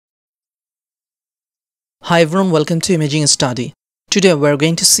Hi everyone, welcome to Imaging Study. Today we are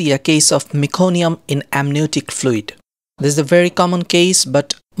going to see a case of meconium in amniotic fluid. This is a very common case,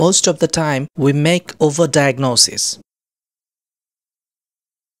 but most of the time we make overdiagnosis.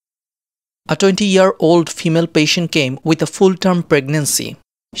 A 20-year-old female patient came with a full-term pregnancy.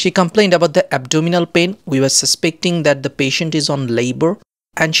 She complained about the abdominal pain. We were suspecting that the patient is on labor,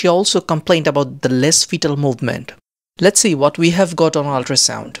 and she also complained about the less fetal movement. Let's see what we have got on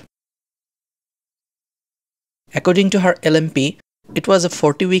ultrasound. According to her LMP, it was a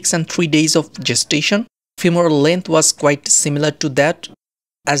 40 weeks and 3 days of gestation. Femoral length was quite similar to that,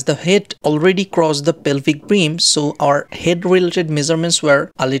 as the head already crossed the pelvic brim, so our head-related measurements were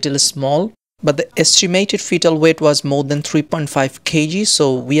a little small. But the estimated fetal weight was more than 3.5 kg,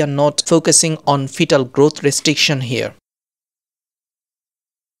 so we are not focusing on fetal growth restriction here.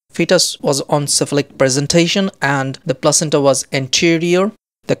 Fetus was on cephalic presentation and the placenta was anterior.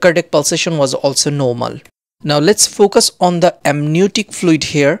 The cardiac pulsation was also normal. Now let's focus on the amniotic fluid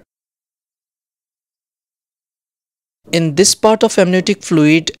here. In this part of amniotic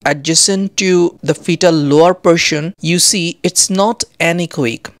fluid adjacent to the fetal lower portion, you see it's not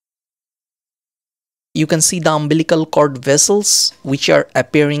anechoic. You can see the umbilical cord vessels which are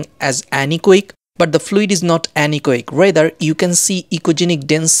appearing as anechoic, but the fluid is not anechoic. Rather, you can see echogenic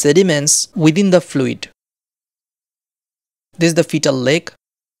dense sediments within the fluid. This is the fetal leg.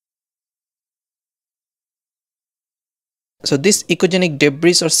 So this echogenic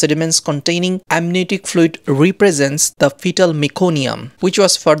debris or sediments containing amniotic fluid represents the fetal meconium, which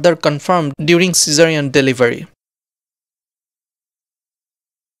was further confirmed during cesarean delivery.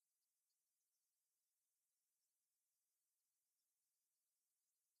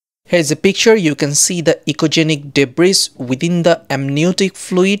 Here is a picture. You can see the echogenic debris within the amniotic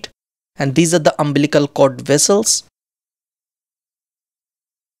fluid, and these are the umbilical cord vessels.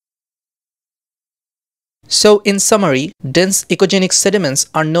 So in summary, dense echogenic sediments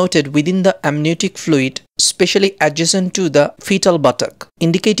are noted within the amniotic fluid, especially adjacent to the fetal buttock,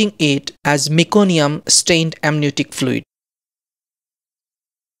 indicating it as meconium stained amniotic fluid.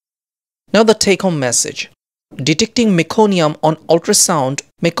 Now the take-home message. Detecting meconium on ultrasound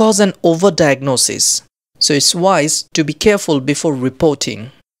may cause an overdiagnosis, so it's wise to be careful before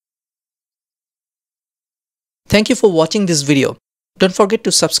reporting. Thank you for watching this video. Don't forget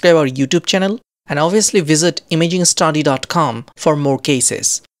to subscribe our YouTube channel and obviously visit imagingstudy.com for more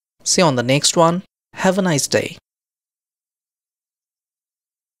cases. See you on the next one. Have a nice day.